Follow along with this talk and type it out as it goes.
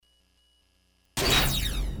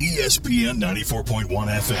ESPN 94.1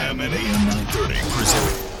 FM and AM 930 present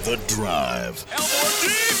The Drive. Elmore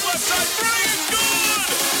deep, left side, Bryant, good!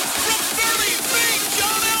 From 30 feet,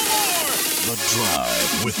 John Elmore! The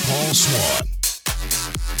Drive with Paul Swann.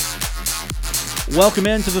 Welcome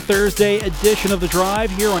into the Thursday edition of The Drive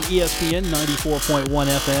here on ESPN 94.1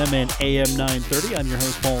 FM and AM 930. I'm your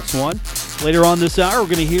host, Paul Swann. Later on this hour, we're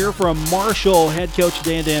going to hear from Marshall head coach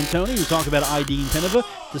Dan D'Antoni. We'll talk about Dean Penova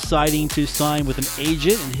deciding to sign with an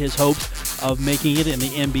agent and his hopes of making it in the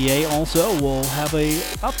NBA. Also, we'll have an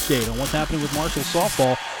update on what's happening with Marshall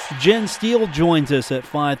softball. Jen Steele joins us at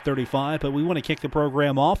 5:35, but we want to kick the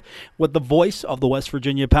program off with the voice of the West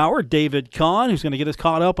Virginia Power, David Kahn, who's going to get us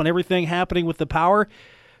caught up on everything happening with the Power.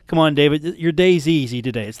 Come on, David, your day's easy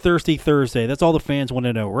today. It's Thirsty Thursday. That's all the fans want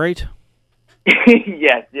to know, right?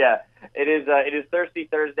 Yes, yeah. It is Thirsty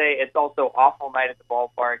Thursday. It's also awful night at the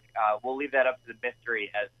ballpark. We'll leave that up to the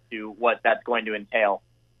mystery as to what that's going to entail.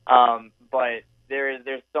 But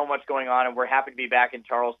there's so much going on, and we're happy to be back in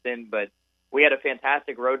Charleston. But we had a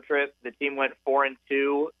fantastic road trip. The team went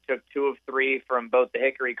 4-2, took 2 of 3 from both the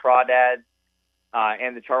Hickory Crawdads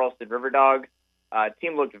and the Charleston River Dogs.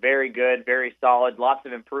 Team looked very good, very solid, lots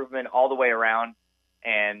of improvement all the way around,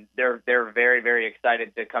 and they're very, very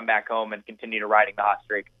excited to come back home and continue to riding the hot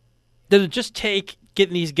streak. Did it just take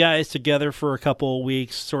getting these guys together for a couple of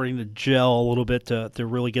weeks, starting to gel a little bit to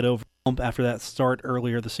really get over after that start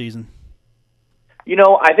earlier this season? You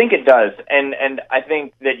know, I think it does, and I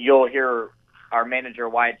think that you'll hear our manager,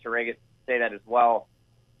 Wyatt Torregas, say that as well,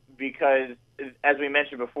 because, as we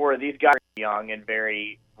mentioned before, these guys are young and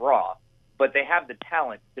very raw, but they have the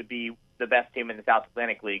talent to be the best team in the South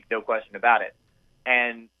Atlantic League, no question about it.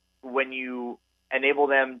 And when you enable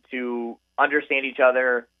them to understand each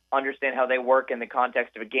other, understand how they work in the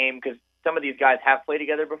context of a game, because some of these guys have played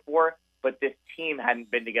together before, but this team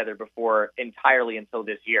hadn't been together before entirely until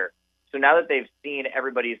this year. So now that they've seen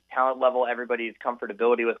everybody's talent level, everybody's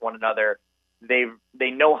comfortability with one another,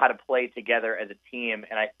 they know how to play together as a team.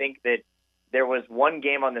 And I think that there was one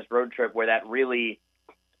game on this road trip where that really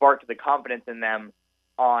sparked the confidence in them.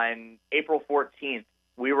 On April 14th,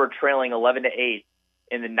 we were trailing 11-8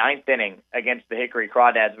 in the 9th inning against the Hickory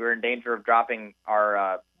Crawdads. We were in danger of dropping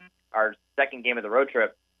our second game of the road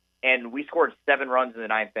trip, and we scored 7 runs in the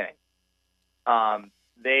 9th inning.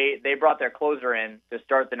 They brought their closer in to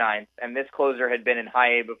start the 9th, and this closer had been in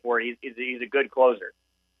high A before. He's a good closer.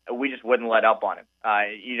 We just wouldn't let up on him.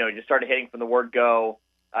 Just started hitting from the word go.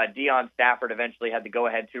 Deion Stafford eventually had the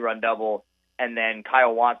go-ahead 2-run double, and then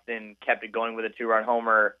Kyle Watson kept it going with a 2-run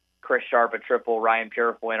homer, Chris Sharp a triple, Ryan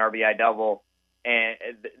Purifoy an RBI double, and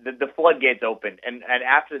the floodgates opened. And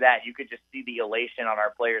after that, you could just see the elation on our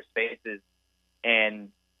players' faces and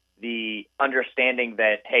the understanding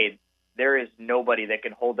that, hey, there is nobody that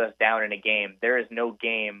can hold us down in a game. There is no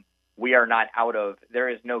game we are not out of. There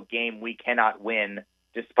is no game we cannot win,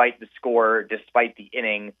 despite the score, despite the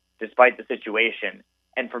inning, despite the situation.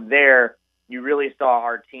 And from there, you really saw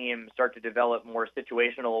our team start to develop more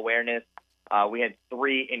situational awareness. We had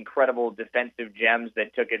 3 incredible defensive gems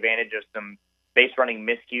that took advantage of some base running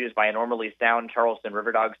miscues by a normally sound Charleston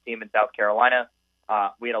River Dogs team in South Carolina.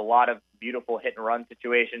 We had a lot of beautiful hit and run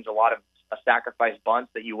situations, a lot of sacrifice bunts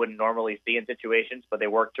that you wouldn't normally see in situations, but they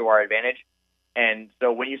worked to our advantage. And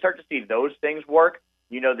so when you start to see those things work,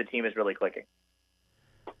 you know the team is really clicking.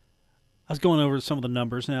 I was going over some of the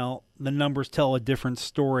numbers. Now, the numbers tell a different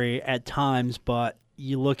story at times, but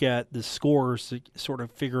you look at the scores to sort of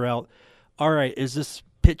figure out, all right, is this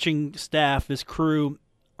pitching staff, this crew,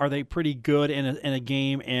 are they pretty good in a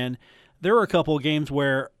game? And there were a couple of games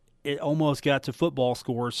where it almost got to football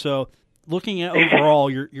scores. So looking at overall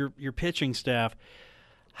your pitching staff,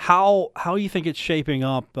 how you think it's shaping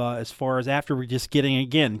up as far as after we're just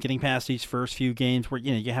getting past these first few games where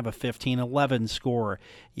you have a 15-11 score,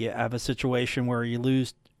 you have a situation where you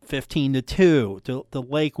lose 15-2 to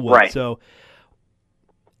Lakewood. Right. So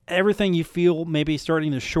everything you feel maybe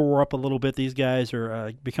starting to shore up a little bit. These guys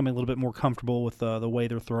are becoming a little bit more comfortable with the way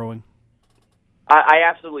they're throwing. I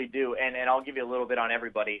absolutely do, and I'll give you a little bit on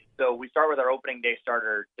everybody. So we start with our opening day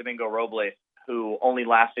starter, Domingo Robles, who only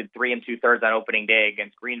lasted 3 2/3 on opening day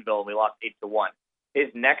against Greenville, and we lost 8-1. His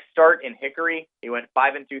next start in Hickory, he went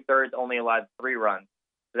 5 2/3, only allowed 3 runs.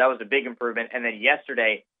 So that was a big improvement. And then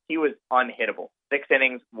yesterday, he was unhittable. 6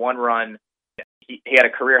 innings, 1 run. He had a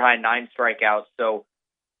career-high 9 strikeouts. So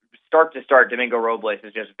start to start, Domingo Robles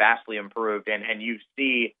is just vastly improved, and you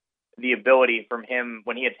see the ability from him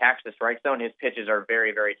when he attacks the strike zone. His pitches are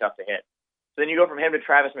very, very tough to hit. So then you go from him to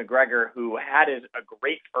Travis McGregor, who had a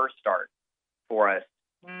great first start for us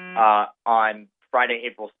on Friday,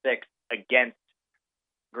 April 6th against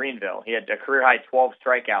Greenville. He had a career-high 12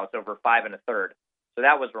 strikeouts over 5 1/3. So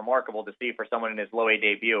that was remarkable to see for someone in his low-A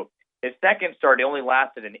debut. His second start, he only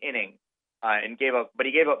lasted an inning and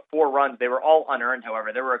he gave up 4 runs. They were all unearned,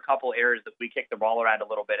 however. There were a couple errors that we kicked the ball around a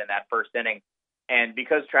little bit in that first inning. And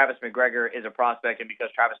because Travis McGregor is a prospect and because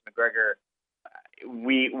Travis McGregor,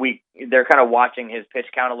 they're kind of watching his pitch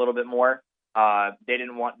count a little bit more. They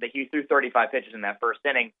didn't want that. He threw 35 pitches in that first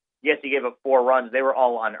inning. Yes, he gave up 4 runs. They were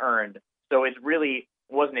all unearned. So it really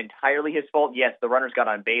wasn't entirely his fault. Yes, the runners got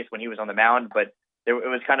on base when he was on the mound, but it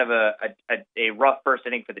was kind of a rough first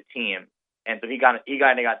inning for the team. And so he got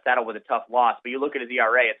saddled with a tough loss. But you look at his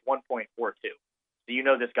ERA, it's 1.42. So you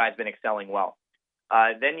know this guy's been excelling well.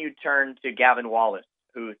 Then you turn to Gavin Wallace,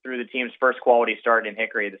 who threw the team's first quality start in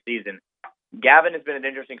Hickory of the season. Gavin has been an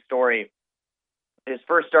interesting story. His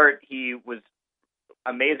first start, he was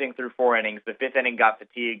amazing through 4 innings. The 5th inning got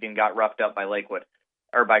fatigued and got roughed up by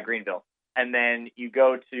Greenville. And then you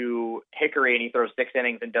go to Hickory and he throws 6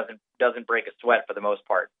 innings and doesn't break a sweat for the most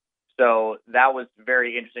part. So that was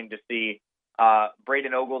very interesting to see.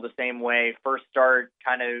 Braden Ogle the same way. First start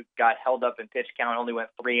kind of got held up in pitch count, only went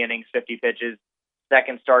 3 innings, 50 pitches.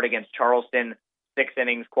 Second start against Charleston, 6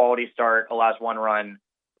 innings, quality start, allows 1 run.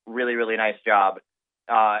 Really, really nice job.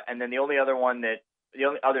 And then the only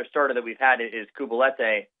other starter that we've had is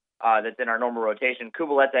Kubalete, that's in our normal rotation.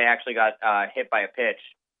 Kubalete actually got hit by a pitch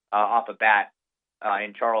off a bat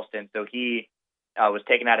in Charleston, so he was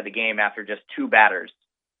taken out of the game after just 2 batters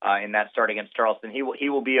in that start against Charleston. He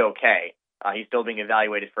will be okay. He's still being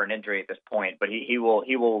evaluated for an injury at this point, but he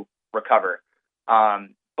will recover.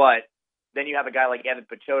 But then you have a guy like Evan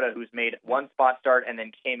Pachota who's made 1 spot start and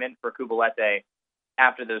then came in for Kubalete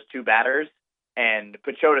after those 2 batters, and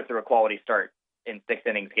Pachota threw a quality start in 6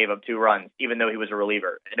 innings, gave up 2 runs, even though he was a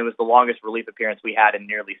reliever. And it was the longest relief appearance we had in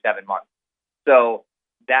nearly 7 months. So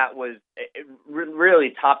that was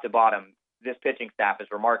really top to bottom. This pitching staff is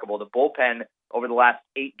remarkable. The bullpen over the last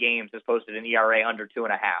 8 games has posted an ERA under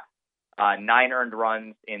 2.5, 9 earned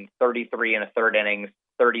runs in 33 1/3 innings,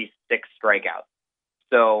 36 strikeouts.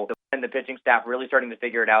 So the pitching staff really starting to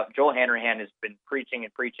figure it out. Joel Hanrahan has been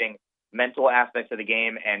preaching mental aspects of the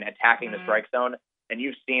game and attacking the strike zone. And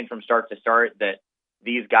you've seen from start to start that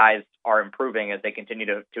these guys are improving as they continue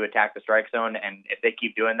to attack the strike zone. And if they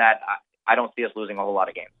keep doing that, I don't see us losing a whole lot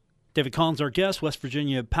of games. David Collins, our guest, West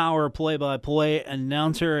Virginia Power play-by-play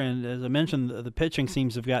announcer. And as I mentioned, the pitching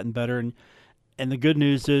seems to have gotten better. And the good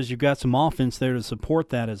news is you've got some offense there to support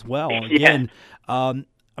that as well. Again,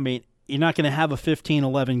 you're not going to have a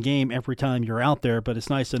 15-11 game every time you're out there, but it's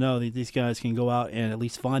nice to know that these guys can go out and at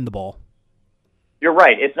least find the ball. You're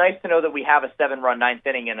right. It's nice to know that we have a 7-run 9th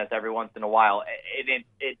inning in us every once in a while.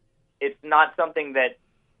 It's not something that,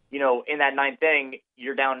 in that 9th inning,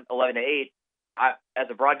 you're down 11-8. As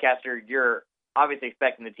a broadcaster, you're obviously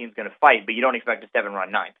expecting the team's going to fight, but you don't expect a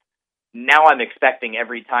 7-run 9th. Now I'm expecting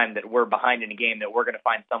every time that we're behind in a game that we're going to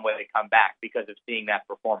find some way to come back because of seeing that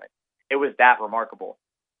performance. It was that remarkable.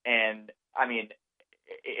 And,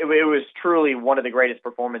 it was truly one of the greatest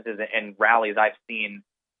performances and rallies I've seen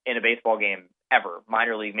in a baseball game ever,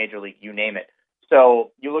 minor league, major league, you name it.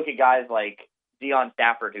 So you look at guys like Deion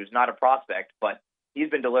Stafford, who's not a prospect, but he's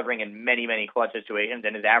been delivering in many, many clutch situations,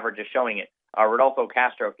 and his average is showing it. Rodolfo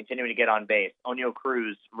Castro continuing to get on base. O'Neal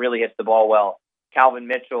Cruz really hits the ball well. Calvin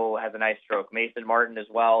Mitchell has a nice stroke. Mason Martin as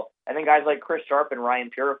well. And then guys like Chris Sharp and Ryan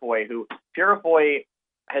Purifoy, who Purifoy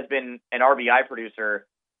has been an RBI producer,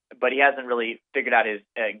 but he hasn't really figured out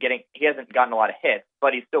he hasn't gotten a lot of hits,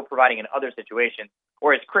 but he's still providing in other situations.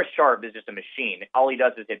 Whereas Chris Sharp is just a machine. All he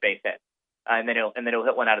does is hit base hits, and then he'll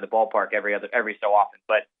hit one out of the ballpark every so often.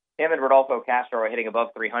 But him and Rodolfo Castro are hitting above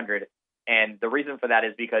 300, and the reason for that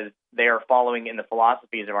is because they are following in the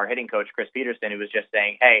philosophies of our hitting coach Chris Peterson, who was just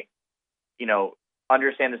saying, "Hey,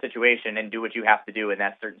 understand the situation and do what you have to do in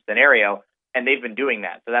that certain scenario." And they've been doing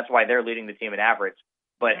that, so that's why they're leading the team in average.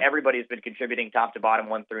 But everybody's been contributing top to bottom,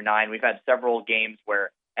 1 through 9. We've had several games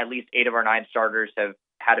where at least 8 of our 9 starters have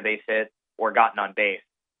had a base hit or gotten on base.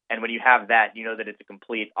 And when you have that, you know that it's a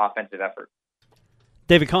complete offensive effort.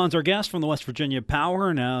 David Collins, our guest from the West Virginia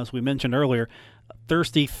Power. Now, as we mentioned earlier,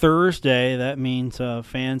 Thirsty Thursday, that means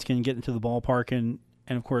fans can get into the ballpark and,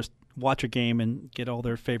 of course, watch a game and get all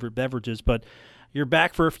their favorite beverages. But you're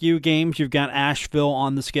back for a few games. You've got Asheville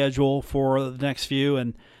on the schedule for the next few,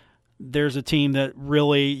 and there's a team that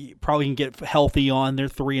really probably can get healthy on. They're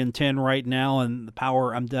 3-10 right now, and the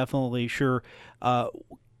Power, I'm definitely sure,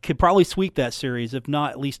 could probably sweep that series, if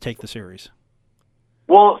not at least take the series.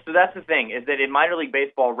 Well, so that's the thing, is that in minor league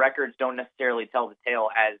baseball, records don't necessarily tell the tale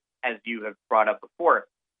as you have brought up before.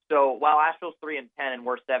 So while Asheville's 3-10 and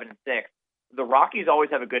we're 7-6, the Rockies always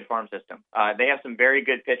have a good farm system. They have some very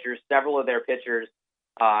good pitchers. Several of their pitchers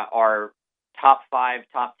are top 5,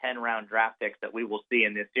 top 10 round draft picks that we will see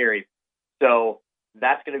in this series. So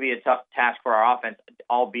that's going to be a tough task for our offense,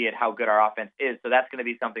 albeit how good our offense is. So that's going to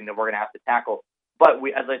be something that we're going to have to tackle. But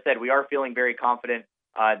as I said, we are feeling very confident.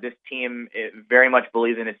 This team very much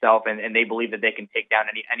believes in itself, and they believe that they can take down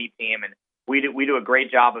any team. And we do a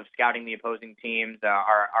great job of scouting the opposing teams.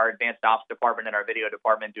 Our advanced ops department and our video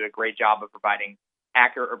department do a great job of providing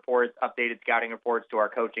accurate reports, updated scouting reports to our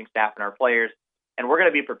coaching staff and our players. And we're going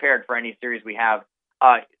to be prepared for any series we have.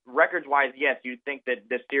 Records-wise, yes, you'd think that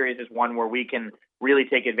this series is one where we can really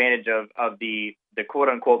take advantage of the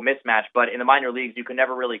quote-unquote mismatch. But in the minor leagues, you can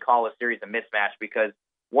never really call a series a mismatch because,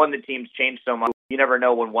 one, the teams change so much. You never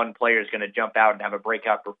know when one player is going to jump out and have a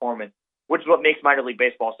breakout performance, which is what makes minor league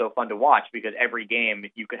baseball so fun to watch because every game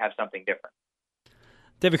you could have something different.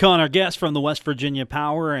 David Kahn, our guest from the West Virginia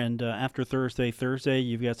Power, and after Thursday,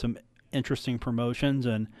 you've got some interesting promotions,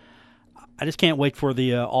 and I just can't wait for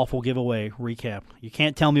the awful giveaway recap. You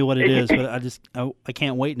can't tell me what it is, but I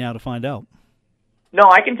can't wait now to find out. No,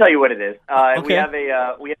 I can tell you what it is. Okay.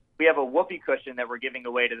 We have a whoopee cushion that we're giving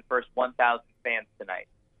away to the first 1,000 fans tonight.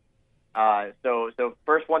 So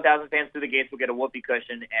first 1,000 fans through the gates will get a whoopee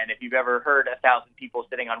cushion, and if you've ever heard 1,000 people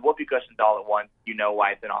sitting on whoopee cushions all at once, you know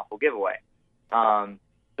why it's an awful giveaway.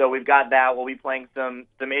 So we've got that. We'll be playing some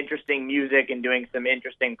interesting music and doing some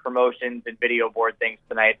interesting promotions and video board things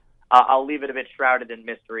tonight. I'll leave it a bit shrouded in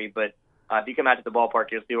mystery, but if you come out to the ballpark,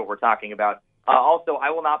 you'll see what we're talking about. Also,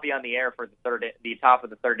 I will not be on the air for the top of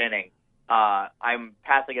the third inning. I'm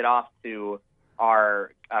passing it off to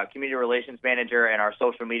our community relations manager and our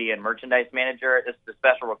social media and merchandise manager. This is a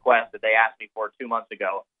special request that they asked me for 2 months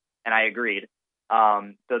ago, and I agreed.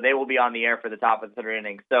 So they will be on the air for the top of the third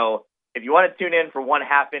inning. So if you want to tune in for one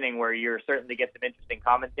half inning where you're certain to get some interesting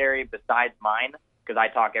commentary besides mine, because I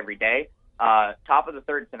talk every day, top of the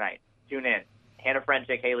third tonight, tune in. Hannah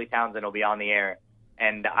Frenchick, Haley Townsend will be on the air,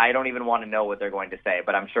 and I don't even want to know what they're going to say,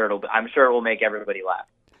 but I'm sure it will make everybody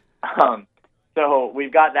laugh. So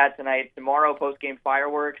we've got that tonight. Tomorrow, post-game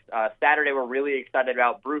fireworks. Saturday, we're really excited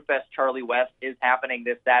about Brewfest Charlie West is happening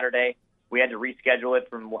this Saturday. We had to reschedule it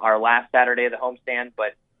from our last Saturday at the homestand,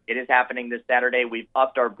 but it is happening this Saturday. We've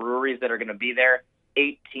upped our breweries that are going to be there.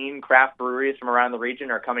 18 craft breweries from around the region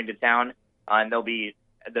are coming to town, and the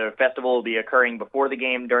festival will be occurring before the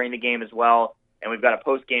game, during the game as well, and we've got a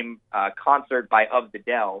post-game concert by Of the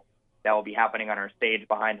Dell that will be happening on our stage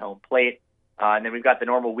behind home plate. And then we've got the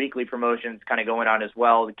normal weekly promotions kind of going on as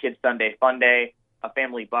well. The Kids Sunday Fun Day, a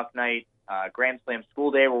Family Buck Night, Grand Slam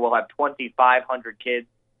School Day where we'll have 2,500 kids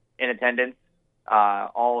in attendance,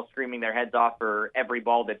 all screaming their heads off for every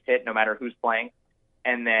ball that's hit, no matter who's playing.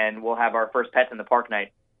 And then we'll have our first Pets in the Park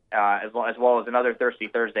night, as well as another Thirsty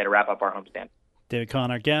Thursday to wrap up our homestand. David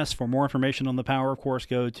Kahn, our guest. For more information on the Power, of course,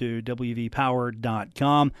 go to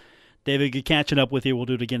wvpower.com. David, good catching up with you. We'll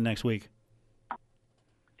do it again next week.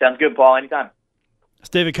 Sounds good, Paul. Anytime. It's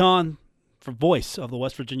David Kahn, for voice of the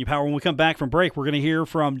West Virginia Power. When we come back from break, we're going to hear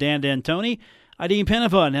from Dan D'Antoni. Dean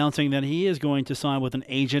Penova announcing that he is going to sign with an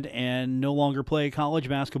agent and no longer play college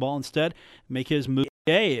basketball. Instead, make his move.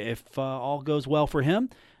 If all goes well for him,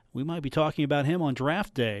 we might be talking about him on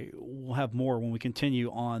draft day. We'll have more when we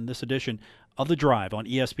continue on this edition of The Drive on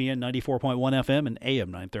ESPN 94.1 FM and AM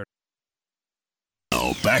 930.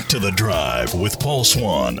 Now back to The Drive with Paul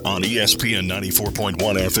Swann on ESPN 94.1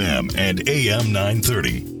 FM and AM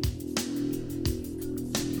 930.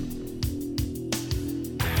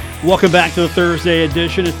 Welcome back to the Thursday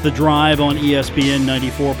edition. It's The Drive on ESPN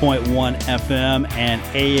 94.1 FM and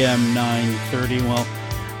AM 930. Well,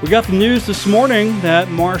 we got the news this morning that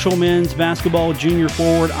Marshall men's basketball junior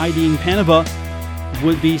forward Dean Penova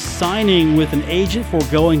would be signing with an agent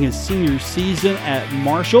foregoing his senior season at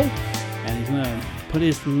Marshall. And he's going to put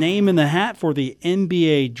his name in the hat for the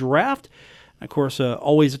NBA draft. Of course,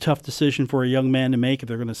 always a tough decision for a young man to make if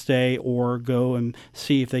they're going to stay or go and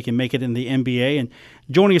see if they can make it in the NBA. And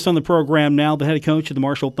joining us on the program now, the head coach of the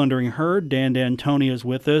Marshall Thundering Herd, Dan D'Antoni, is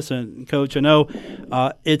with us. And, Coach, I know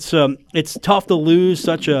it's tough to lose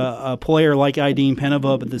such a player like Dean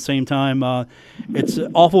Penova, but at the same time, it's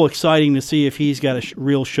awful exciting to see if he's got a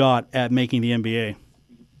real shot at making the NBA.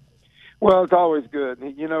 Well, it's always good.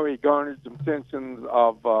 You know, he garnered some attention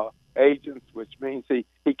of agents, which means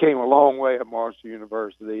he came a long way at Marshall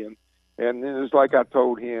University. And it's like I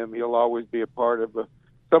told him, he'll always be a part of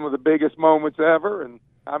some of the biggest moments ever. And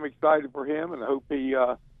I'm excited for him, and I hope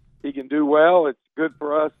he can do well. It's good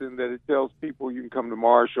for us in that it tells people you can come to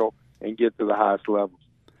Marshall and get to the highest levels.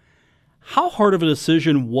 How hard of a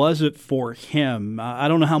decision was it for him? I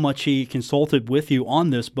don't know how much he consulted with you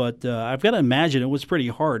on this, but I've got to imagine it was a pretty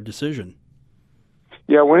hard decision.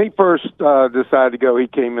 Yeah, when he first decided to go, he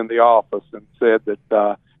came in the office and said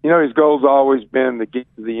that, his goal's always been to get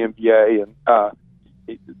to the NBA. And,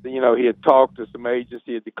 he had talked to some agents.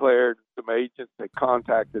 He had declared some agents had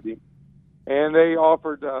contacted him. And they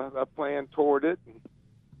offered a plan toward it. And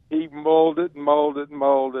he molded. And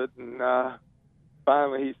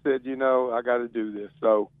finally he said, I got to do this.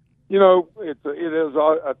 So, it is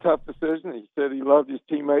a tough decision. He said he loved his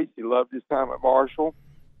teammates. He loved his time at Marshall.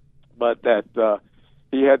 But that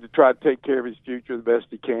he had to try to take care of his future the best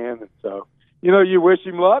he can. And so, you wish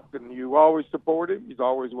him luck, and you always support him. He's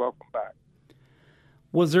always welcome back.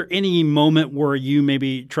 Was there any moment where you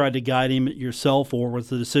maybe tried to guide him yourself, or was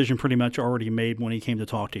the decision pretty much already made when he came to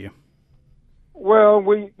talk to you? Well,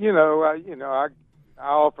 I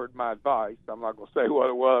offered my advice. I'm not going to say what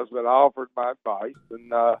it was, but I offered my advice,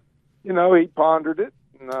 and he pondered it,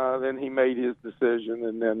 and then he made his decision,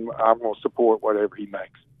 and then I'm going to support whatever he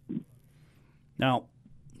makes. Now,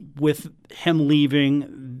 with him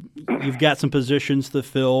leaving, you've got some positions to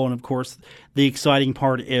fill, and of course, the exciting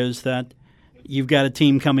part is that you've got a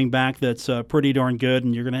team coming back that's pretty darn good,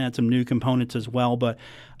 and you're going to add some new components as well. But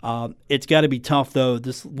it's got to be tough, though,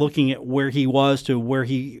 just looking at where he was to where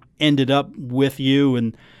he ended up with you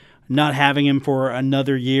and not having him for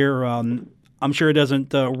another year. I'm sure it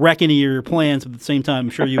doesn't wreck any of your plans, but at the same time, I'm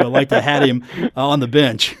sure you would like to have him on the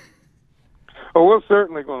bench. Well, we're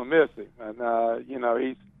certainly going to miss him. And,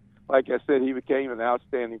 he's, like I said, he became an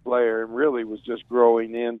outstanding player and really was just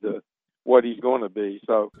growing into what he's going to be.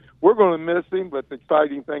 So we're going to miss him, but the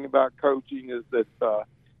exciting thing about coaching is that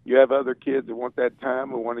you have other kids that want that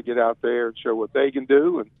time, who want to get out there and show what they can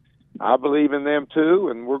do. And I believe in them too,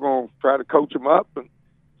 and we're going to try to coach them up and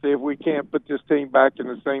see if we can't put this team back in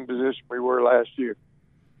the same position we were last year.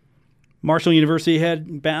 Marshall University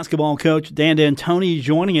head basketball coach Dan D'Antoni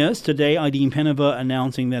joining us today. Aideen Penava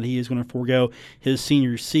announcing that he is going to forego his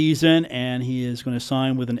senior season and he is going to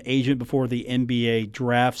sign with an agent before the NBA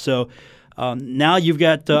draft. So now you've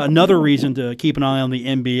got another reason to keep an eye on the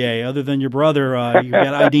NBA. Other than your brother, you've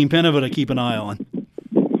got Aideen Penava to keep an eye on.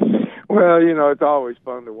 Well, it's always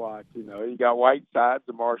fun to watch. You got Whiteside,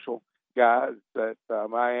 the Marshall guys at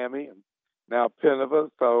Miami, and now Penava,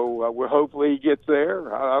 so hopefully he gets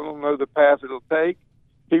there. I don't know the path it'll take.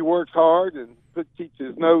 He works hard and keeps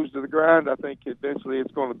his nose to the grind. I think eventually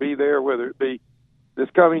it's going to be there, whether it be this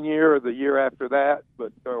coming year or the year after that,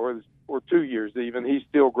 but or 2 years even. He's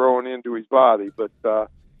still growing into his body. But,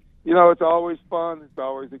 it's always fun. It's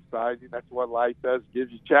always exciting. That's what life does. It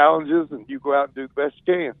gives you challenges, and you go out and do the best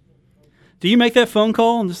you can. Do you make that phone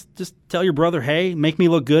call and just tell your brother, hey, make me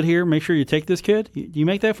look good here, make sure you take this kid? Do you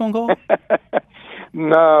make that phone call?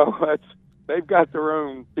 No, they've got their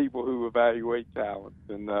own people who evaluate talent.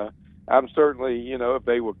 And I'm certainly, if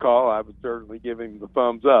they would call, I would certainly give him the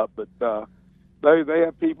thumbs up. But they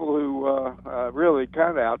have people who really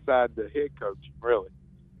kind of outside the head coaching, really.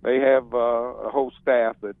 They have a whole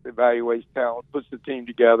staff that evaluates talent, puts the team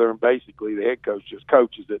together, and basically the head coach just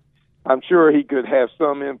coaches it. I'm sure he could have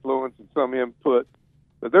some influence and some input,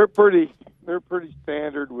 but they're pretty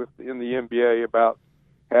standard in the NBA about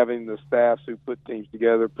having the staffs who put teams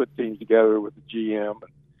together with the GM,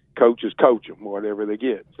 and coaches coach them whatever they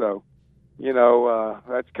get. So,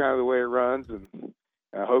 that's kind of the way it runs, and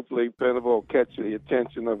hopefully Penava will catch the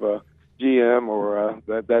attention of a GM or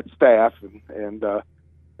that staff and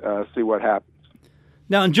see what happens.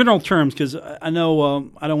 Now, in general terms, because I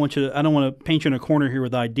know I don't want to paint you in a corner here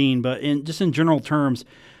with Aideen, but in general terms,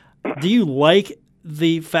 do you like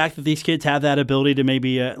the fact that these kids have that ability to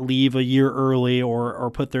maybe leave a year early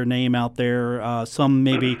or put their name out there? Some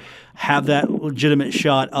maybe have that legitimate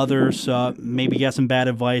shot. Others maybe get some bad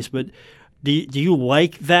advice. But do you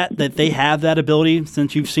like that they have that ability,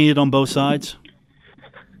 since you've seen it on both sides?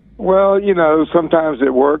 Well, sometimes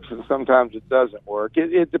it works and sometimes it doesn't work.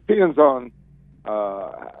 It depends on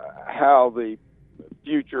how the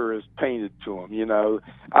future is painted to them.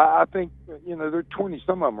 I think, they're 20,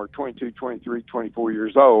 some of them are 22, 23, 24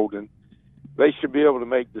 years old, and they should be able to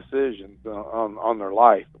make decisions on their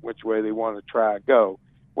life, which way they want to try to go.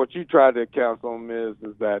 What you try to counsel them is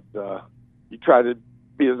that you try to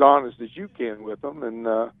be as honest as you can with them, and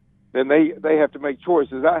then they have to make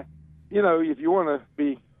choices. If you want to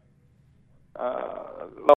be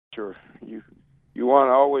you want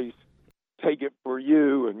to always take it for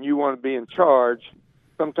you and you want to be in charge.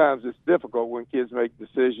 Sometimes it's difficult when kids make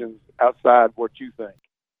decisions outside what you think.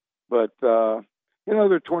 But,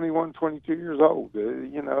 they're 21, 22 years old.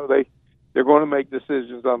 they're going to make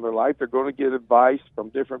decisions on their life. They're going to get advice from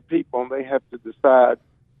different people, and they have to decide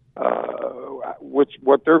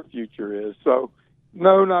what their future is. So,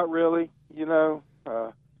 no, not really.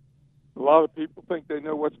 A lot of people think they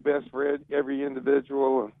know what's best for every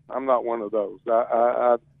individual, and I'm not one of those.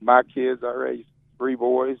 My kids, I raised 3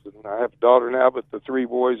 boys, and I have a daughter now, but the 3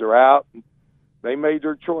 boys are out. And they made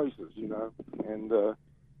their choices, and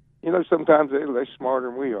sometimes they're smarter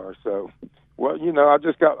than we are. So, well, I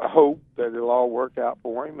just got hope that it'll all work out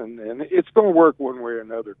for him, and it's going to work one way or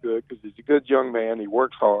another good, because he's a good young man. He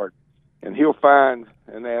works hard, and he'll find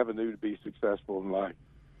an avenue to be successful in life.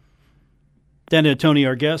 Dan Tony,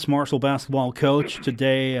 our guest, Marshall basketball coach.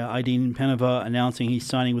 Today, Aidin Penava announcing he's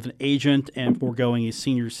signing with an agent and foregoing his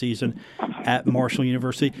senior season at Marshall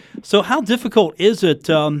University. So how difficult is it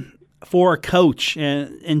for a coach,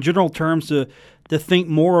 in general terms, to think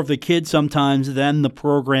more of the kid sometimes than the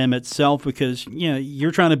program itself? Because,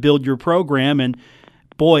 you're trying to build your program, and,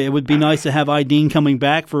 boy, it would be nice to have Aidin coming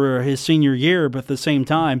back for his senior year, but at the same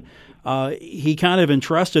time, he kind of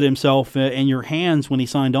entrusted himself in your hands when he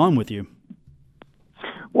signed on with you.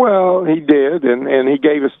 Well, he did, and he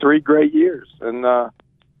gave us 3 great years, and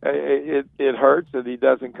it hurts that he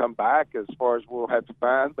doesn't come back, as far as we'll have to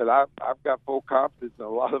find. But I've got full confidence in a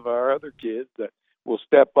lot of our other kids that will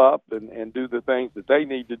step up and do the things that they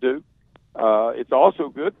need to do. It's also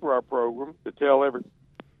good for our program to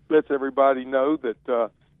lets everybody know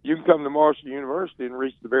that you can come to Marshall University and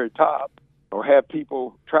reach the very top, or have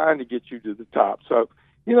people trying to get you to the top. So,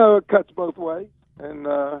 it cuts both ways, and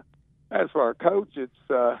as for our coach, it's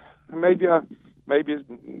maybe it's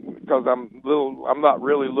because I'm not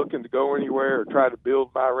really looking to go anywhere or try to build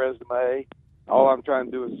my resume. All I'm trying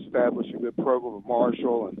to do is establish a good program at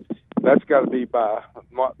Marshall, and that's got to be by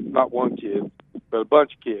not one kid, but a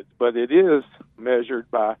bunch of kids. But it is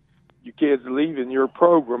measured by you kids leaving your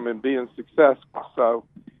program and being successful. So,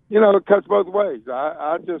 it cuts both ways.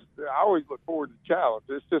 I always look forward to the challenge.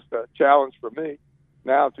 It's just a challenge for me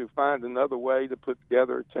now to find another way to put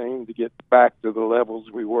together a team to get back to the levels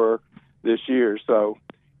we were this year. So,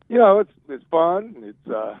 it's fun. It's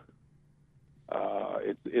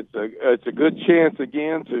a good chance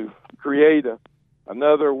again to create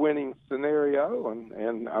another winning scenario,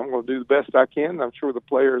 and I'm going to do the best I can. I'm sure the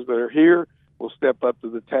players that are here will step up to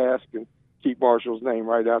the task and keep Marshall's name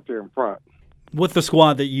right out there in front. With the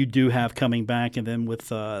squad that you do have coming back, and then with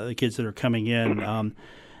the kids that are coming in,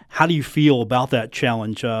 how do you feel about that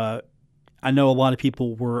challenge? I know a lot of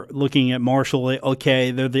people were looking at Marshall,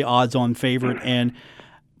 okay, they're the odds-on favorite, and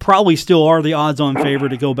probably still are the odds-on favorite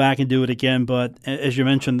to go back and do it again. But as you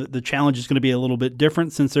mentioned, the challenge is going to be a little bit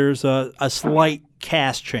different since there's a slight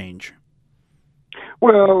cast change.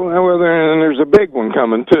 Well, there's a big one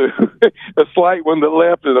coming, too. A slight one that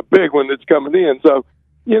left and a big one that's coming in. So,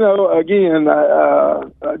 again,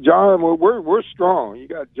 John, we're strong. You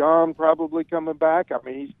got John probably coming back. I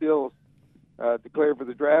mean, he's still declared for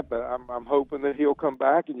the draft, but I'm hoping that he'll come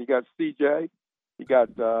back. And you got CJ, you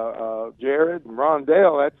got Jared and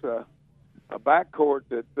Rondell. That's a backcourt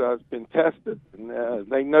that's been tested, and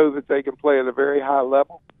they know that they can play at a very high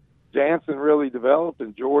level. Jansen really developed,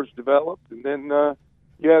 and George developed, and then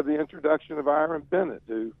you have the introduction of Aaron Bennett,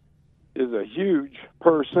 who is a huge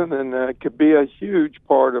person and could be a huge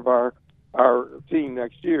part of our team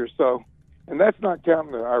next year. So, and that's not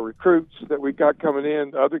counting our recruits that we got coming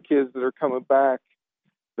in, other kids that are coming back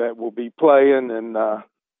that will be playing. And, I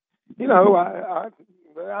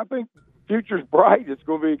think the future's bright. It's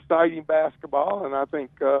going to be exciting basketball. And I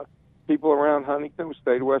think people around Huntington,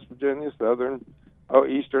 state of West Virginia,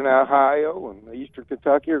 Eastern Ohio, and Eastern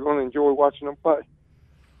Kentucky are going to enjoy watching them play.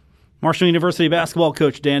 Marshall University basketball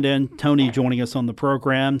coach Dan Tony joining us on the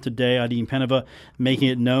program today. Aidin Penava making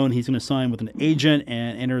it known he's going to sign with an agent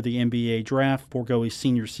and enter the NBA draft, forego his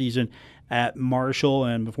senior season at Marshall.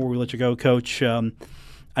 And before we let you go, Coach,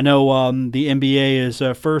 I know the NBA is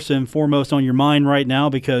first and foremost on your mind right now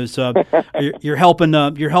because you're helping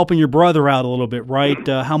your brother out a little bit, right?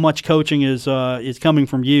 How much coaching is coming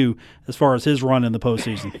from you as far as his run in the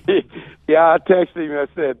postseason? Yeah, I texted him. I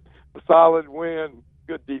said, "A solid win.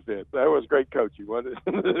 Good defense." That was great coaching, wasn't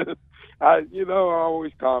it? I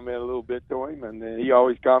always comment a little bit to him, and he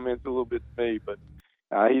always comments a little bit to me. But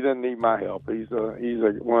he doesn't need my help. He's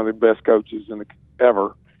one of the best coaches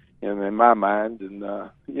ever, in my mind. And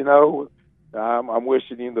I'm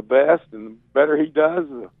wishing him the best. And the better he does,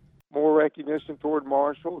 the more recognition toward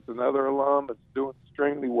Marshall. It's another alum that's doing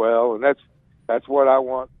extremely well, and that's what I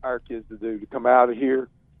want our kids to do: to come out of here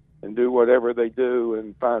and do whatever they do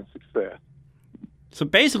and find success. So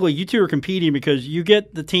basically, you two are competing because you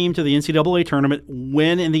get the team to the NCAA tournament,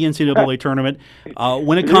 win in the NCAA tournament,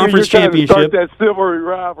 win a conference championship. Start that silvery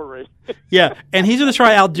rivalry. Yeah, and he's going to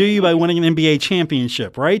try to outdo you by winning an NBA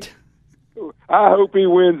championship, right? I hope he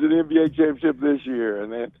wins an NBA championship this year,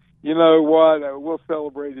 and then you know what? We'll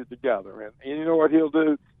celebrate it together. And you know what he'll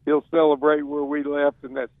do? He'll celebrate where we left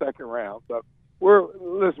in that second round. So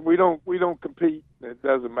we don't compete. It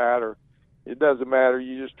doesn't matter. It doesn't matter.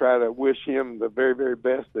 You just try to wish him the very, very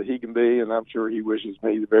best that he can be, and I'm sure he wishes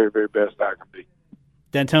me the very, very best I can be.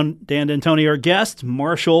 Dan D'Antoni, our guest.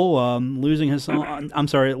 Marshall losing Ideen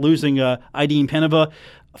Penova,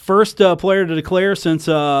 first player to declare since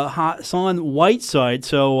Hassan Whiteside.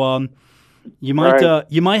 So you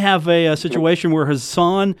might have a situation where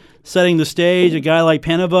Hassan setting the stage, a guy like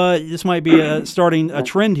Penova. This might be starting a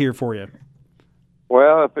trend here for you.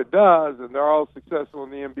 Well, if it does, and they're all successful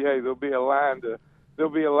in the NBA, there'll be a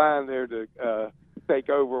line there to take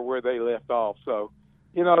over where they left off. So,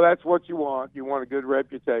 you know, that's what you want. You want a good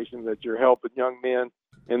reputation that you're helping young men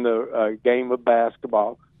in the game of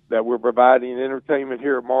basketball, that we're providing entertainment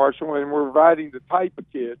here at Marshall, and we're providing the type of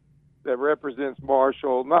kid that represents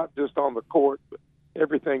Marshall, not just on the court, but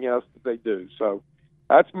everything else that they do. So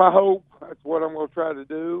that's my hope. That's what I'm going to try to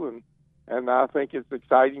do, and I think it's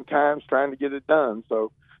exciting times trying to get it done.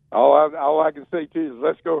 So all I can say to you is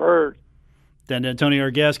let's go Herd. Dan D'Antoni,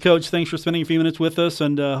 our guest. Coach, thanks for spending a few minutes with us,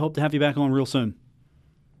 and hope to have you back on real soon.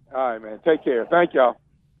 All right, man. Take care. Thank y'all.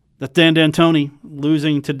 That's Dan D'Antoni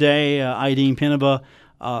losing today, Ideen Penova.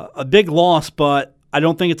 A big loss, but I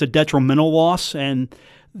don't think it's a detrimental loss, and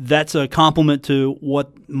that's a compliment to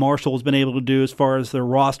what Marshall has been able to do as far as their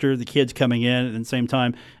roster, the kids coming in, and at the same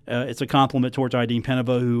time, it's a compliment towards Ideen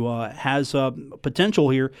Penova, who has potential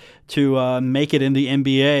here to make it in the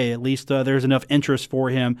NBA. At least there's enough interest for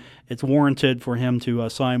him. It's warranted for him to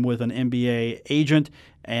sign with an NBA agent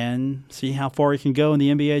and see how far he can go in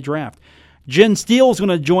the NBA draft. Jen Steele is going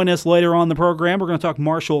to join us later on in the program. We're going to talk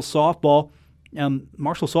Marshall softball.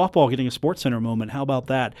 Marshall softball getting a SportsCenter moment. How about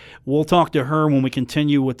that? We'll talk to her when we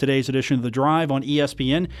continue with today's edition of The Drive on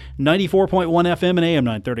ESPN 94.1 FM and AM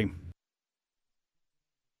 930.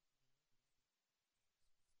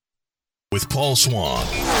 With Paul Swann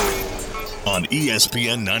on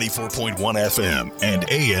ESPN 94.1 FM and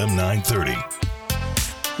AM 930.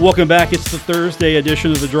 Welcome back. It's the Thursday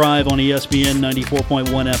edition of The Drive on ESPN 94.1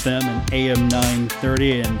 FM and AM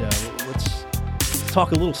 930. And let's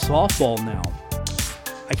talk a little softball now.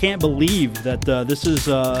 I can't believe that this has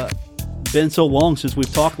been so long since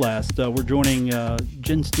we've talked last. We're joining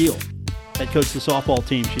Jen Steele, head coach of the softball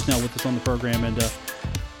team. She's now with us on the program, and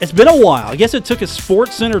it's been a while. I guess it took a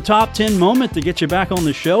SportsCenter top 10 moment to get you back on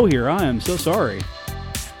the show here. I am so sorry.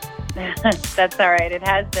 That's all right. It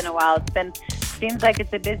has been a while. Seems like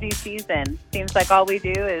it's a busy season. Seems like all we do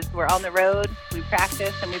is we're on the road, we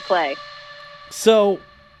practice, and we play. So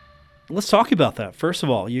let's talk about that. First of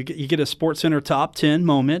all, you get a SportsCenter top 10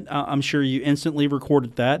 moment. I'm sure you instantly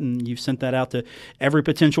recorded that, and you've sent that out to every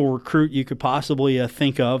potential recruit you could possibly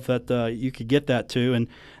think of that you could get that to, and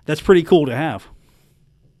that's pretty cool to have.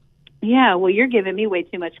 Yeah, well, you're giving me way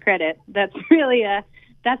too much credit. That's really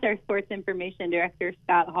that's our sports information director,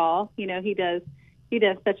 Scott Hall. You know, he does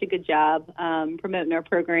such a good job promoting our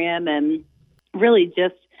program and really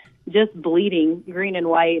just bleeding green and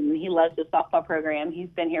white, and he loves the softball program. He's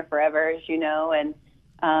been here forever, as you know,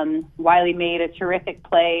 and Wiley made a terrific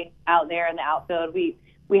play out there in the outfield.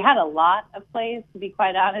 We had a lot of plays, to be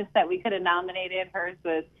quite honest, that we could have nominated. Hers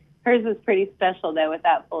was pretty special, though, with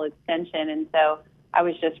that full extension, and so I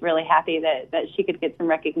was just really happy that she could get some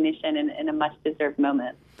recognition in a much-deserved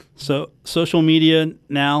moment. So social media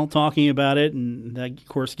now talking about it, and that, of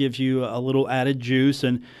course, gives you a little added juice,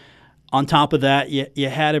 and on top of that, you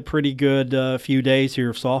had a pretty good few days here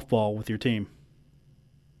of softball with your team.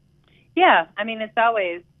 Yeah, I mean, it's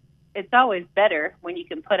always better when you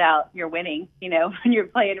can put out your winning, you know, when you're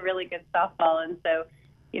playing really good softball. And so,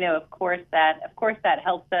 you know, of course that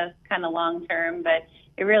helps us kind of long term, but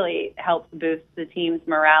it really helps boost the team's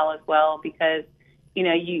morale as well, because, you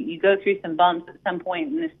know, you go through some bumps at some point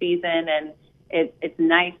in the season, and it's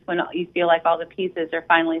nice when you feel like all the pieces are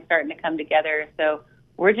finally starting to come together. So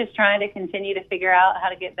we're just trying to continue to figure out how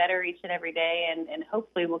to get better each and every day, and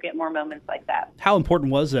hopefully we'll get more moments like that. How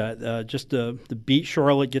important was that, just to beat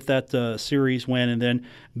Charlotte, get that series win, and then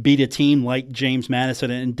beat a team like James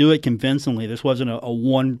Madison and do it convincingly? This wasn't a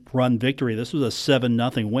one-run victory. This was a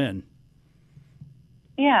 7-0 win.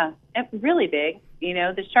 Yeah, really big. You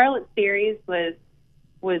know, the Charlotte series was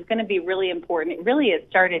going to be really important. It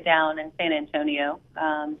started down in San Antonio,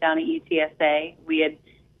 down at UTSA.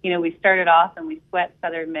 We started off and we swept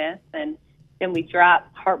Southern Miss, and then we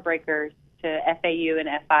dropped heartbreakers to FAU and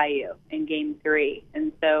FIU in Game 3.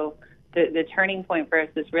 And so the turning point for us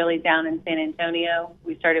was really down in San Antonio.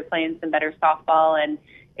 We started playing some better softball, and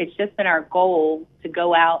it's just been our goal to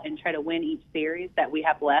go out and try to win each series that we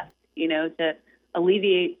have left, to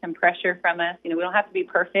alleviate some pressure from us. We don't have to be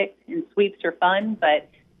perfect, and sweeps are fun, but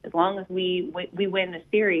as long as we win the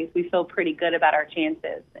series, we feel pretty good about our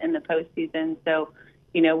chances in the postseason. So,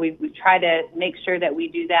 we try to make sure that we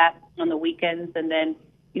do that on the weekends. And then,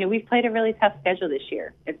 we've played a really tough schedule this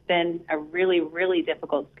year. It's been a really, really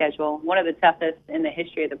difficult schedule, one of the toughest in the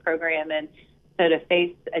history of the program. And so to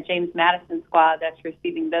face a James Madison squad that's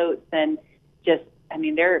receiving votes and just,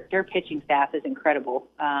 their pitching staff is incredible.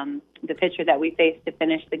 The pitcher that we faced to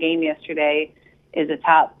finish the game yesterday is a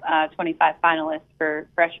top 25 finalist for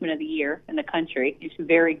Freshman of the Year in the country. He's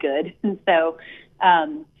very good. And so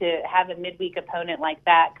to have a midweek opponent like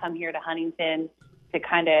that come here to Huntington to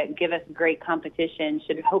kind of give us great competition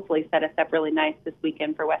should hopefully set us up really nice this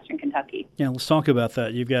weekend for Western Kentucky. Yeah, let's talk about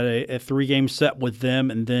that. You've got a 3-game set with them,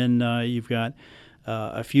 and then you've got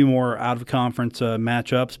a few more out-of-conference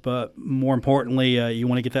matchups. But more importantly, you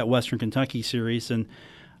want to get that Western Kentucky series. And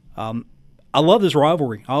I love this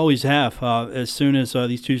rivalry. I always have. As soon as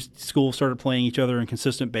these two schools started playing each other on a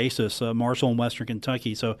consistent basis, Marshall and Western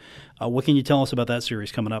Kentucky. So what can you tell us about that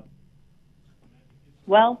series coming up?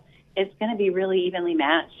 Well, it's going to be really evenly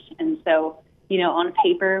matched. And so, on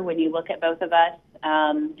paper, when you look at both of us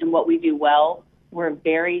and what we do well, we're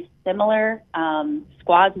very similar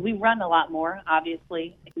squads. We run a lot more,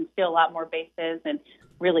 obviously. We can steal a lot more bases and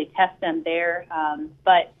really test them there.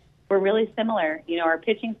 But we're really similar. Our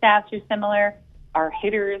pitching staffs are similar. Our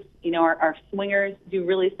hitters, our swingers do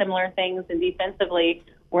really similar things. And defensively,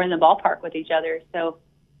 we're in the ballpark with each other. So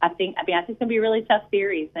I think it's going to be a really tough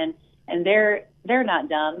series. And they're not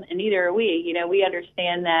dumb, and neither are we. We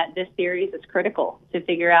understand that this series is critical to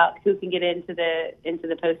figure out who can get into the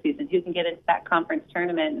postseason, who can get into that conference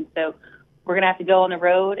tournament. And so we're going to have to go on the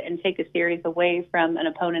road and take a series away from an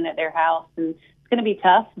opponent at their house. And it's going to be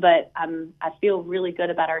tough, but I feel really good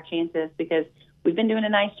about our chances because we've been doing a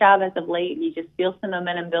nice job as of late, and you just feel some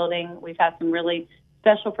momentum building. We've had some really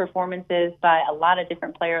special performances by a lot of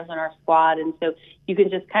different players on our squad, and so you can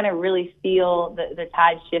just kind of really feel the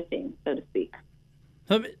tide shifting, so to speak.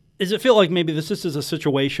 Does it feel like maybe this is a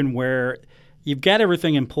situation where you've got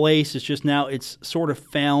everything in place, it's just now it's sort of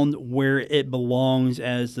found where it belongs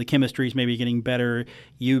as the chemistry is maybe getting better,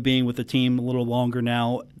 you being with the team a little longer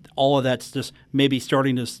now, all of that's just maybe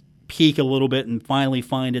starting to peak a little bit and finally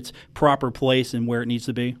find its proper place and where it needs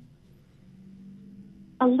to be?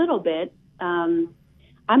 A little bit.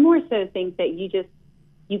 I more so think that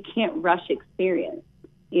you can't rush experience.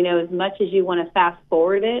 As much as you want to fast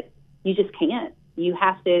forward it, you just can't. You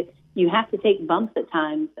have to take bumps at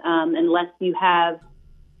times unless you have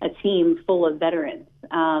a team full of veterans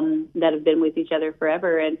that have been with each other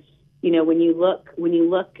forever. And when you look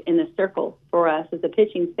in the circle for us as a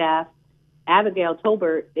pitching staff, Abigail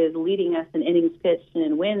Tolbert is leading us in innings pitched and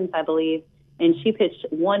in wins, I believe. And she pitched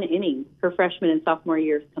 1 inning her freshman and sophomore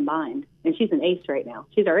years combined. And she's an ace right now.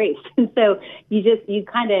 She's our ace. And so you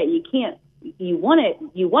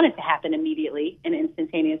want it to happen immediately and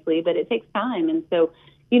instantaneously, but it takes time. And so,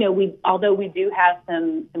 although we do have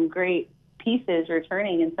some great pieces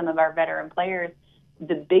returning in some of our veteran players,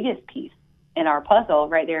 the biggest piece in our puzzle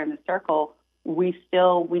right there in the circle, we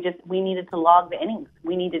needed to log the innings.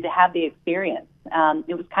 We needed to have the experience.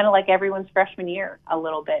 It was kind of like everyone's freshman year a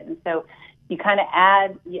little bit. And so you kind of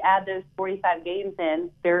add those 45 games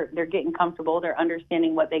in, they're getting comfortable, they're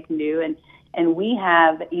understanding what they can do. And we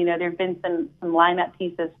have, there've been some lineup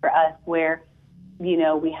pieces for us where,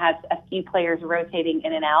 we had a few players rotating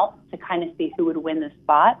in and out to kind of see who would win the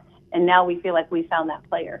spot. And now we feel like we found that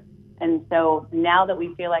player. And so now that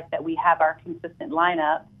we feel like that we have our consistent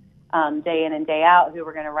lineup day in and day out, who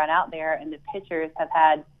we're going to run out there, and the pitchers have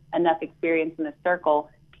had enough experience in the circle,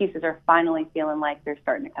 pieces are finally feeling like they're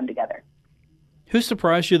starting to come together. Who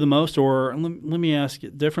surprised you the most, or let me ask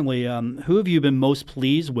it differently, who have you been most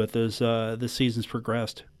pleased with as the season's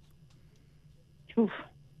progressed? Oof,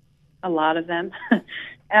 a lot of them.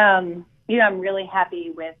 I'm really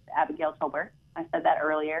happy with Abigail Tolbert. I said that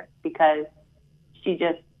earlier because she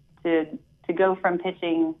just, to go from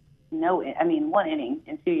pitching 1 inning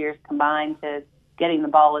in 2 years combined to getting the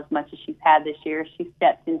ball as much as she's had this year, she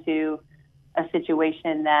stepped into a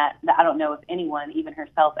situation that I don't know if anyone, even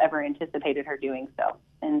herself, ever anticipated her doing so.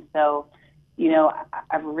 And so,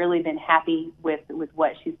 I've really been happy with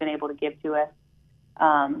what she's been able to give to us.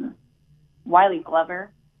 Wiley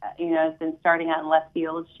Glover, has been starting out in left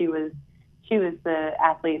field. She was the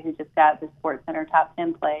athlete who just got the Sports Center top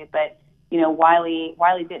 10 play, but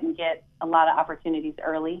Wiley didn't get a lot of opportunities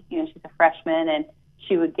early. She's a freshman, and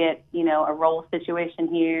she would get, a role situation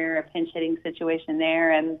here, a pinch hitting situation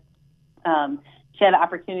there. And she had an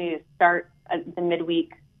opportunity to start the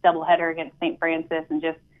midweek doubleheader against St. Francis and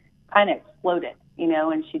just kind of exploded,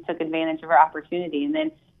 and she took advantage of her opportunity. And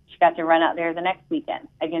then she got to run out there the next weekend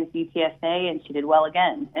against UTSA, and she did well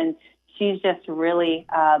again. And she's just really,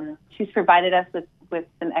 she's provided us with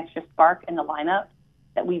some extra spark in the lineup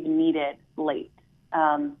that we've needed late.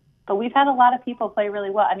 But we've had a lot of people play really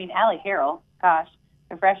well. I mean, Allie Harrell, gosh,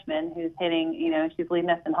 a freshman who's hitting, she's leading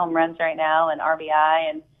us in home runs right now and RBI.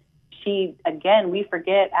 And she, again, we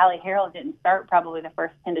forget Allie Harrell didn't start probably the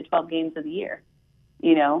first 10 to 12 games of the year,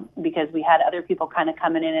 because we had other people kind of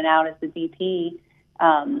coming in and out as the DP.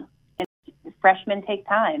 And freshmen take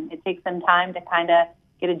time. It takes them time to kind of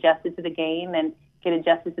get adjusted to the game and get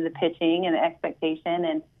adjusted to the pitching and the expectation.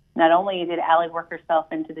 And not only did Allie work herself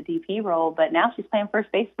into the DP role, but now she's playing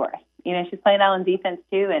first base for us. She's playing out on defense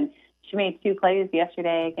too, and she made 2 plays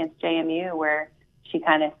yesterday against JMU where she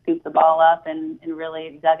kind of scooped the ball up and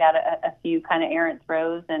really dug out a few kind of errant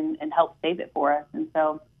throws and helped save it for us. And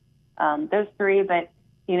so those 3, but,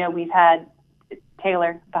 we've had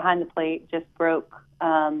Taylor behind the plate just broke,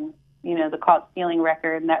 the caught stealing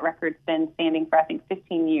record, and that record's been standing for, I think,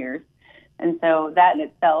 15 years. And so that in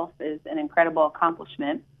itself is an incredible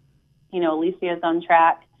accomplishment. Alicia's on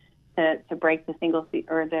track to break the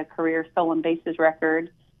the career stolen bases record.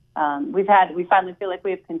 We finally feel like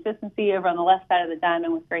we have consistency over on the left side of the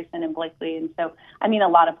diamond with Grayson and Blakely. And so, a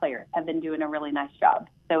lot of players have been doing a really nice job.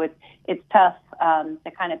 So it's tough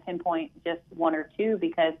to kind of pinpoint just 1 or 2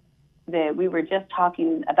 because we were just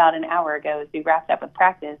talking about an hour ago as we wrapped up with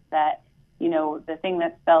practice that, the thing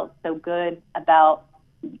that felt so good about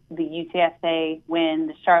the UTSA win,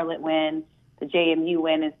 the Charlotte win, the JMU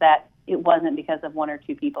win is that it wasn't because of 1 or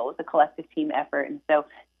 2 people. It was a collective team effort. And so,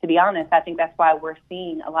 to be honest, I think that's why we're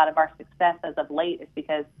seeing a lot of our success as of late is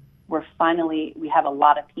because we have a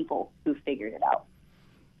lot of people who figured it out.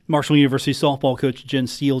 Marshall University softball coach Jen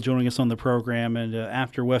Steele joining us on the program. And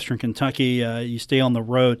after Western Kentucky, you stay on the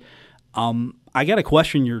road. I got to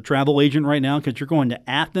question your travel agent right now because you're going to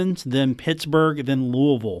Athens, then Pittsburgh, then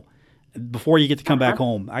Louisville before you get to come back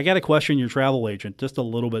home. I got to question your travel agent just a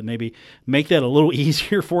little bit, maybe make that a little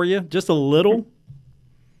easier for you, just a little.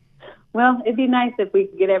 Well, it'd be nice if we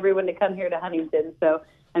could get everyone to come here to Huntington. So,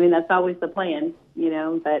 that's always the plan,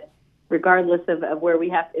 but regardless of where we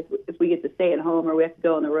have, if we get to stay at home or we have to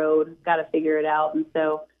go on the road, got to figure it out. And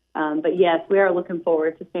so, but yes, we are looking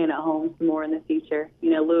forward to staying at home some more in the future.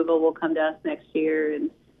 Louisville will come to us next year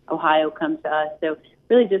and Ohio comes to us. So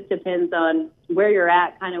really just depends on where you're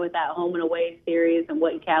at kind of with that home and away series and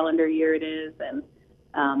what calendar year it is. And,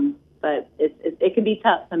 but it can be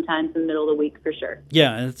tough sometimes in the middle of the week for sure.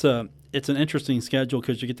 Yeah, it's an interesting schedule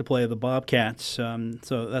because you get to play the Bobcats,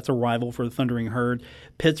 so that's a rival for the Thundering Herd.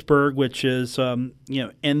 Pittsburgh, which is in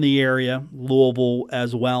the area, Louisville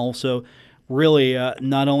as well. So really,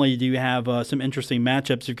 not only do you have some interesting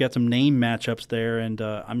matchups, you've got some name matchups there, and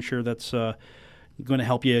I'm sure that's going to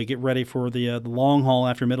help you get ready for the long haul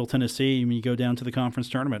after Middle Tennessee when you go down to the conference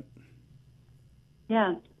tournament.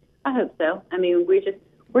 Yeah, I hope so.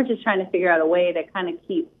 We're just trying to figure out a way to kind of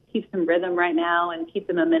keep some rhythm right now and keep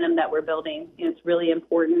the momentum that we're building. It's really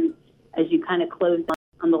important as you kind of close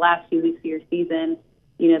on the last few weeks of your season.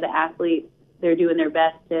 The athletes, they're doing their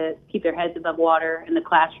best to keep their heads above water in the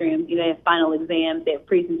classroom. They have final exams, they have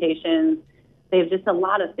presentations, they have just a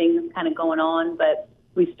lot of things kind of going on, but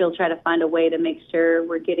we still try to find a way to make sure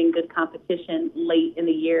we're getting good competition late in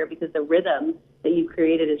the year because the rhythm that you've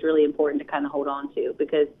created is really important to kind of hold on to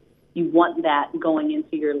because you want that going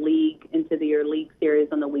into your league series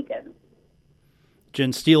on the weekends.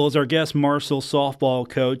 Jen Steele is our guest, Marshall softball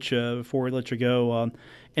coach. Before we let you go,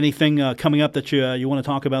 anything coming up that you want to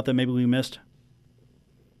talk about that maybe we missed?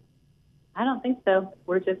 I don't think so.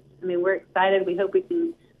 We're excited. We hope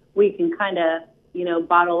we can kind of,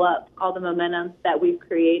 bottle up all the momentum that we've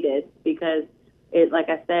created because like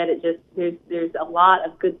I said, there's a lot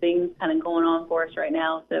of good things kind of going on for us right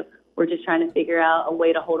now. So we're just trying to figure out a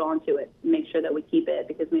way to hold on to it and make sure that we keep it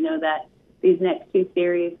because we know that these next 2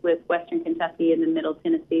 series with Western Kentucky and then Middle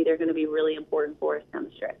Tennessee, they're going to be really important for us down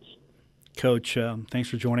the stretch. Coach, thanks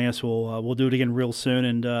for joining us. We'll do it again real soon,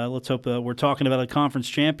 and let's hope we're talking about a conference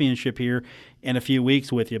championship here in a few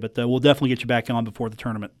weeks with you, but we'll definitely get you back on before the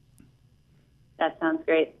tournament. That sounds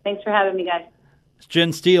great. Thanks for having me, guys. It's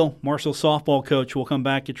Jen Steele, Marshall softball coach. We'll come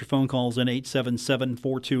back. Get your phone calls in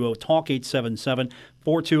 877-420-TALK,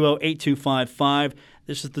 877-420-8255.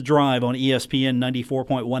 This is The Drive on ESPN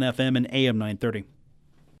 94.1 FM and AM 930.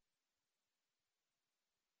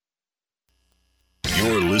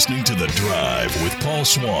 You're listening to The Drive with Paul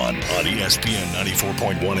Swann on ESPN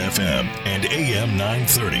 94.1 FM and AM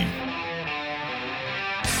 930.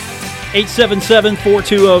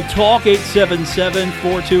 877-420-TALK,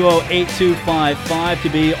 877-420-8255 to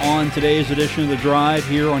be on today's edition of The Drive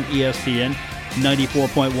here on ESPN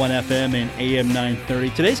 94.1 FM and AM 930.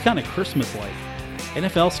 Today's kind of Christmas-like.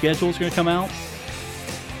 NFL schedule is going to come out.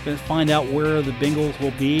 Going to find out where the Bengals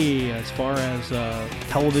will be as far as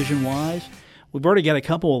television-wise. We've already got a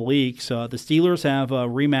couple of leaks. The Steelers have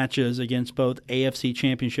rematches against both AFC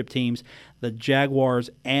Championship teams, the Jaguars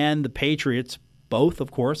and the Patriots. Both,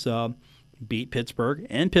 of course, beat Pittsburgh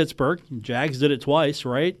in Pittsburgh. Jags did it twice,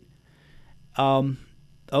 right?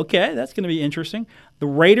 Okay, that's going to be interesting. The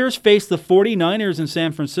Raiders face the 49ers in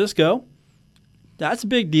San Francisco. That's a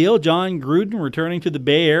big deal. John Gruden returning to the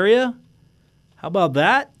Bay Area. How about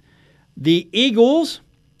that? The Eagles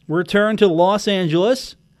return to Los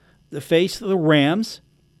Angeles to face the Rams.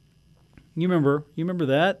 You remember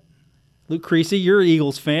that? Luke Creasy, you're an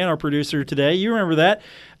Eagles fan, our producer today. You remember that.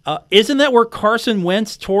 Isn't that where Carson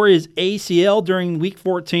Wentz tore his ACL during Week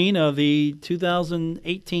 14 of the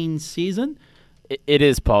 2018 season? It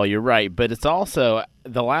is, Paul. You're right. But it's also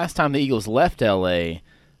the last time the Eagles left L.A.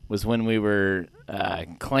 was when we were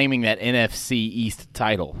claiming that NFC East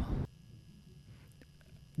title.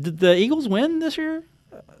 Did the Eagles win this year?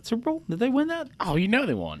 Super Bowl? Did they win that? Oh, you know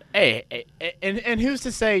they won. Hey, and who's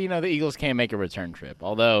to say, the Eagles can't make a return trip?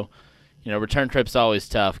 Although, return trip's always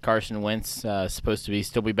tough. Carson Wentz supposed to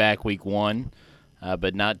still be back Week 1,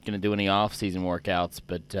 but not going to do any off-season workouts.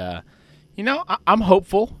 But, I'm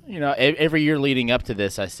hopeful. Every year leading up to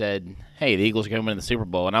this, I said, hey, the Eagles are going to win the Super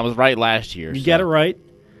Bowl, and I was right last year. You got it right.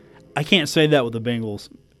 I can't say that with the Bengals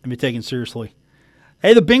and be taken seriously.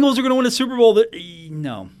 Hey, the Bengals are going to win a Super Bowl.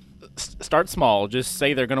 No. Start small. Just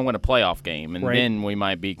say they're going to win a playoff game, and then we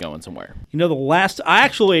might be going somewhere.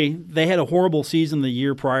 They had a horrible season the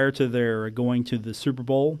year prior to their going to the Super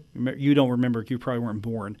Bowl. You don't remember. You probably weren't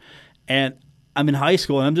born. And I'm in high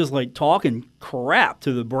school, and I'm just talking crap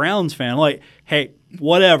to the Browns fan. Hey,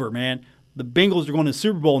 whatever, man. The Bengals are going to the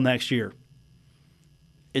Super Bowl next year.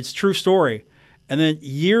 It's a true story. And then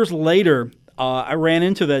years later, I ran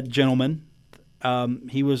into that gentleman.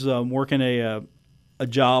 He was working a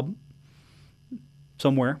job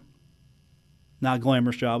somewhere, not a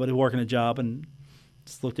glamorous job, but he was working a job, and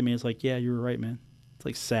just looked at me and was like, yeah, you were right, man. It's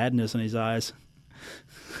like sadness in his eyes.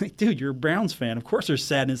 Dude, you're a Browns fan. Of course there's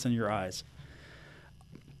sadness in your eyes.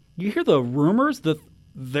 You hear the rumors that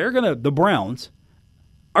the Browns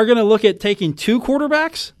are going to look at taking 2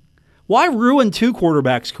 quarterbacks? Why ruin 2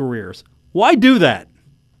 quarterbacks' careers? Why do that?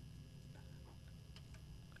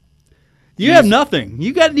 You have nothing.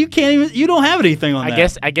 You can't even. You don't have anything on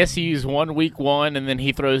that. I guess you use one Week 1, and then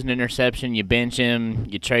he throws an interception. You bench him.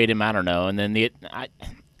 You trade him. I don't know. And then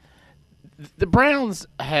the Browns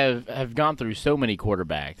have gone through so many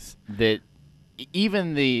quarterbacks that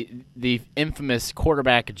even the infamous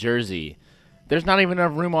quarterback jersey, there's not even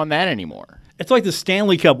enough room on that anymore. It's like the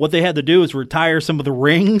Stanley Cup. What they had to do is retire some of the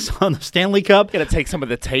rings on the Stanley Cup. Got to take some of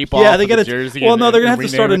the tape off the jersey. Well, no, they're going to have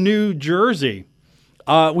to start a new jersey.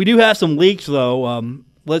 We do have some leaks, though.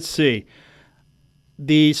 Let's see.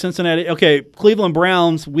 The Cleveland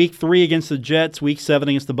Browns, Week 3 against the Jets, Week 7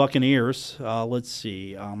 against the Buccaneers. Let's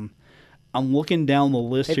see. I'm looking down the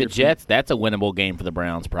list here. The Jets, that's a winnable game for the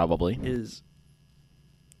Browns, probably.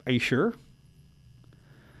 Are you sure?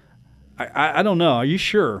 I don't know. Are you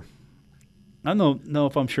sure? I don't know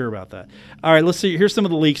if I'm sure about that. All right, let's see. Here's some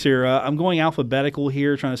of the leaks here. I'm going alphabetical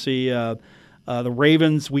here, trying to see the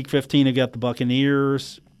Ravens, Week 15, have got the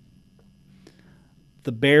Buccaneers.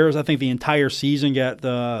 The Bears, I think the entire season got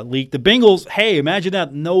leaked. The Bengals, hey, imagine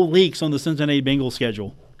that, no leaks on the Cincinnati Bengals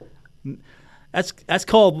schedule. That's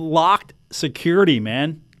called locked security,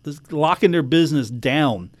 man. Just locking their business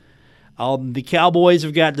down. The Cowboys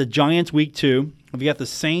have got the Giants Week 2. They've got the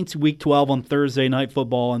Saints Week 12 on Thursday Night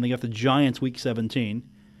Football, and they got the Giants Week 17.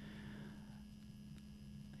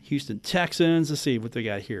 Houston Texans, let's see what they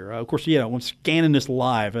got here. Of course, I'm scanning this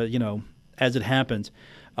live, as it happens.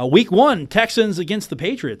 Week 1, Texans against the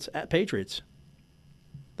Patriots, at Patriots.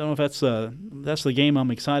 Don't know if that's the game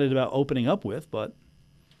I'm excited about opening up with, but.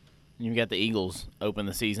 You got the Eagles open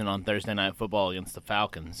the season on Thursday Night Football against the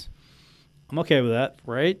Falcons. I'm okay with that,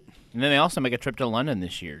 right? And then they also make a trip to London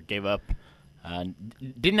this year. Didn't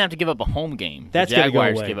have to give up a home game. That's got to go away.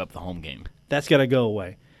 Jaguars gave up the home game. That's got to go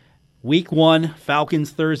away. Week 1,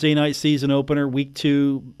 Falcons Thursday night season opener. Week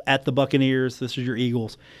 2 at the Buccaneers. This is your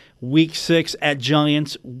Eagles. Week 6 at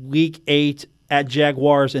Giants. Week 8 at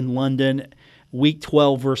Jaguars in London. Week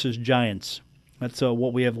 12 versus Giants. That's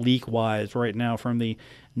what we have leak-wise right now from the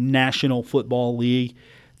National Football League.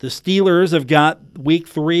 The Steelers have got Week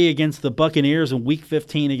 3 against the Buccaneers and Week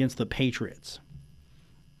 15 against the Patriots.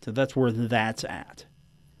 So that's where that's at.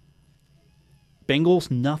 Bengals,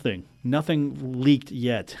 nothing leaked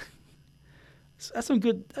yet. That's some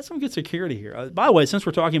good security here. By the way, since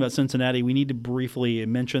we're talking about Cincinnati, we need to briefly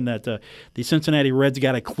mention that the Cincinnati Reds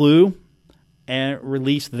got a clue and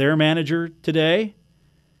released their manager today.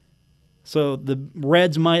 So the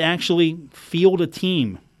Reds might actually field a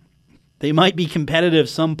team. They might be competitive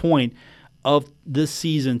some point of this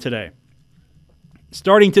season today.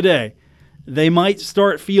 Starting today, they might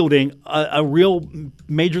start fielding a real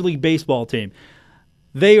Major League Baseball team.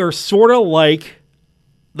 They are sort of like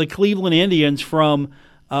the Cleveland Indians from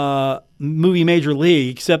movie Major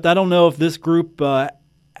League, except I don't know if this group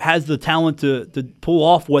has the talent to pull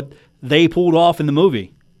off what they pulled off in the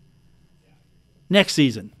movie. Next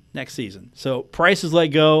season. So Price is let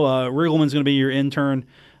go. Riggleman's going to be your intern.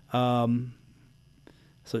 So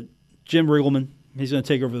Jim Riggleman, he's going to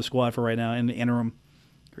take over the squad for right now in the interim,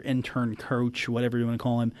 or intern coach, whatever you want to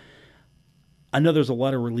call him. I know there's a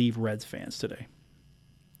lot of relieved Reds fans today.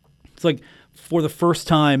 It's like for the first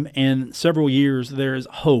time in several years, there is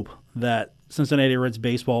hope that Cincinnati Reds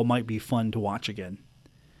baseball might be fun to watch again.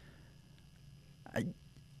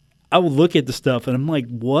 I would look at the stuff and I'm like,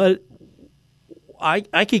 what?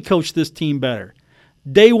 I could coach this team better.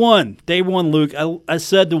 Day one, Luke, I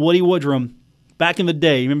said to Woody Woodrum back in the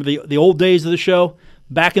day, remember the old days of the show?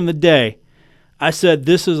 Back in the day, I said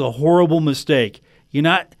this is a horrible mistake. You're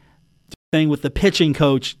not thing with the pitching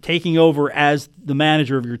coach taking over as the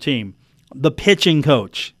manager of your team. The pitching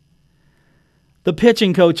coach. The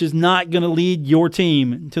pitching coach is not going to lead your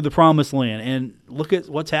team to the promised land. And look at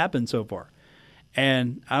what's happened so far.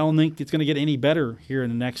 And I don't think it's going to get any better here in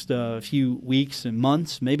the next few weeks and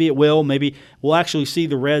months. Maybe it will. Maybe we'll actually see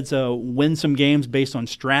the Reds win some games based on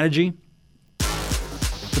strategy.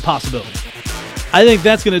 It's a possibility. I think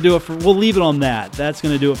that's going to do it we'll leave it on that. That's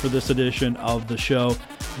going to do it for this edition of the show.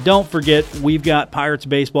 Don't forget, we've got Pirates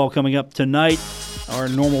baseball coming up tonight. Our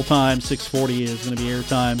normal time, 6:40, is going to be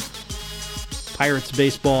airtime. Pirates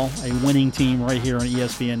baseball, a winning team right here on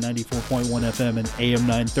ESPN 94.1 FM and AM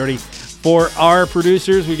 930. For our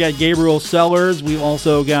producers, we got Gabriel Sellers. We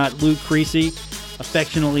also got Luke Creasy,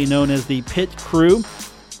 affectionately known as the Pit Crew.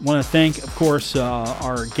 Want to thank, of course,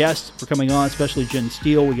 our guests for coming on, especially Jen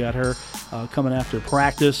Steele. We got her coming after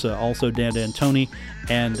practice. Also Dan D'Antoni.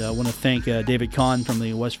 And I want to thank David Kahn from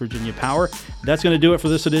the West Virginia Power. That's going to do it for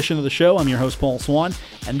this edition of the show. I'm your host, Paul Swann.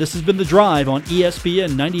 And this has been The Drive on ESPN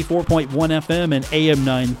 94.1 FM and AM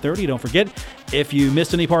 930. Don't forget, if you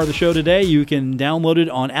missed any part of the show today, you can download it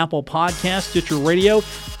on Apple Podcasts, Stitcher Radio,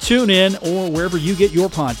 TuneIn, or wherever you get your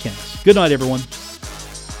podcasts. Good night, everyone.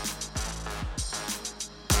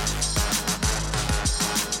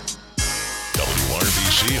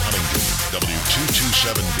 Huntington,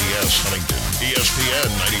 W227BS Huntington, ESPN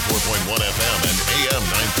 94.1 FM and AM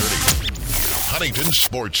 930. Huntington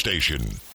Sports Station.